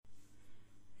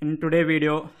In today's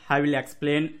video, I will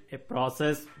explain a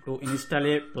process to install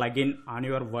a plugin on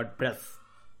your WordPress.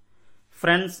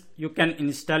 Friends, you can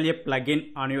install a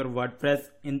plugin on your WordPress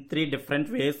in 3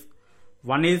 different ways.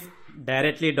 One is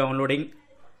directly downloading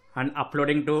and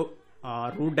uploading to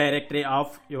root directory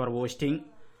of your hosting,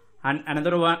 and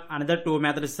another 2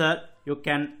 methods are you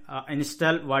can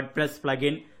install WordPress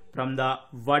plugin from the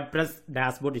WordPress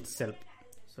dashboard itself.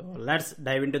 So let's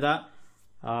dive into the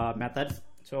methods.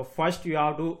 So first you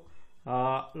have to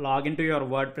log into your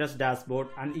WordPress dashboard,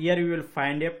 and here you will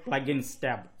find a plugins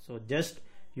tab. So just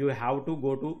you have to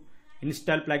go to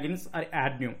install plugins or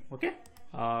add new. Okay,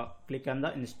 click on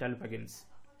the install plugins,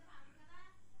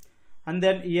 and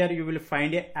then here you will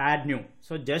find a add new.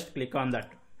 So just click on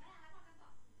that,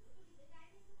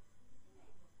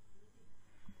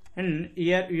 and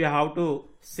here you have to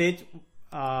search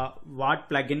what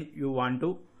plugin you want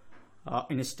to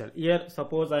install. Here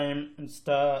suppose I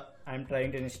am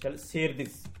trying to install share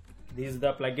this. This is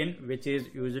the plugin which is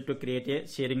used to create a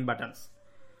sharing buttons.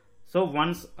 So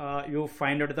once you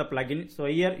find out the plugin, so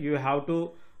here you have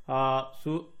to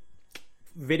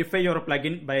verify your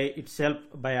plugin by itself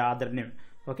by other name.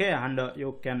 Okay, and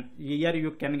you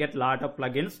can get lot of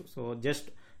plugins. So just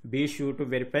be sure to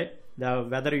verify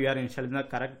whether you are installing the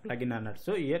correct plugin or not.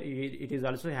 So here it is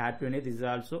also happy. This is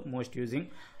also most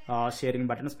using sharing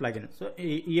buttons plugin. So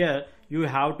here you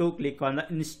have to click on the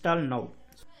install now.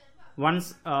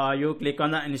 Once you click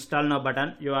on the install now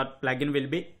button, your plugin will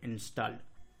be installed.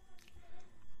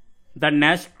 The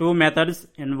next 2 methods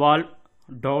involve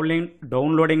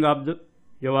downloading of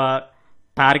your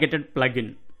targeted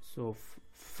plugin. So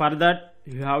for that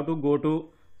you have to go to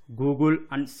Google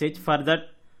and search for that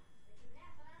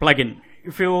plugin.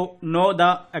 If you know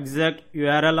the exact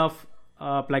URL of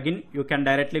plugin, you can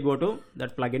directly go to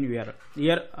that plugin URL.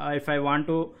 Here if I want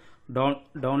to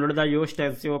download the Yoast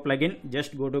SEO plugin,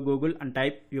 just go to Google and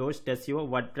type Yoast SEO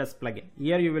WordPress plugin.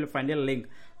 Here you will find a link.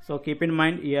 So keep in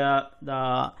mind here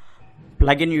the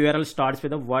plugin URL starts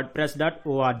with the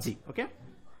wordpress.org. Okay,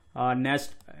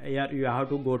 next here you have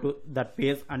to go to that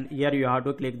page, and here you have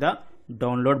to click the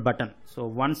download button. So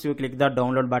once you click the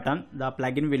download button, the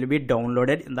plugin will be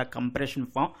downloaded in the compression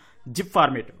form zip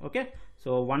format. Okay,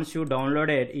 so once you download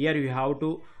it, here you have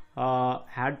to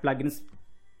add plugins.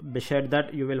 Beside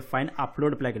that you will find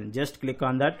upload plugin. Just click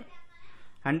on that,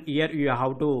 and here you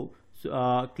have to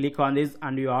click on this,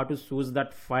 and you have to choose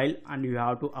that file, and you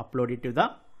have to upload it to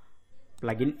the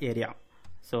plugin area.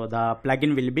 So the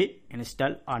plugin will be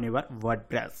installed on your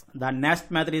WordPress. The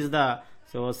next method is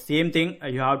same thing.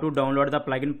 You have to download the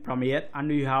plugin from here,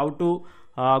 and you have to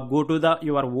go to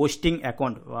your hosting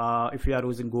account. If you are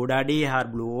using GoDaddy or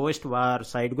Bluehost or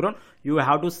SiteGround, you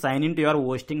have to sign into your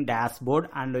hosting dashboard,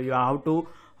 and you have to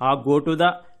go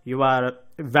to your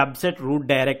website root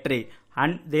directory,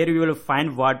 and there you will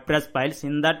find WordPress files.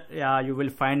 In that you will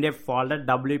find a folder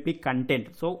WP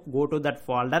content. So go to that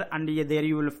folder, and there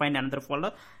you will find another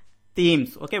folder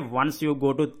themes. Okay, once you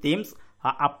go to themes,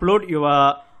 upload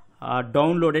your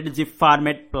downloaded zip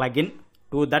format plugin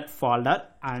to that folder,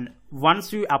 and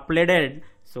once you uploaded,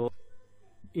 so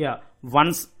yeah,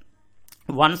 once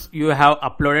you have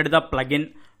uploaded the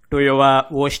plugin to your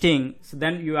hosting, so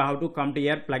then you have to come to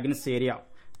your plugins area.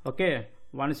 Okay,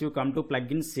 once you come to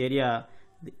plugins area,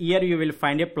 here you will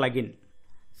find a plugin.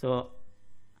 So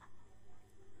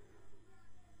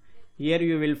here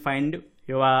you will find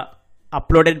your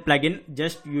uploaded plugin.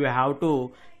 Just you have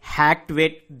to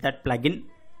activate that plugin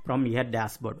from your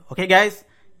dashboard. Okay guys,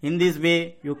 in this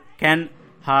way you can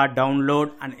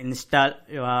download and install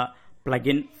your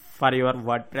plugin for your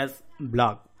WordPress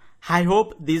blog. I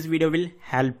hope this video will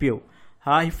help you.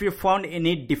 If you found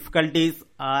any difficulties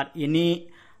or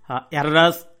any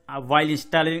errors while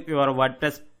installing your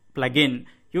WordPress plugin,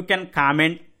 you can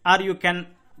comment, or you can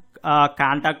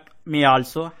contact me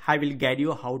also. I will guide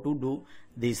you how to do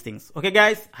these things. Okay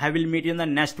guys, I will meet you in the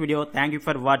next video. Thank you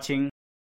for watching.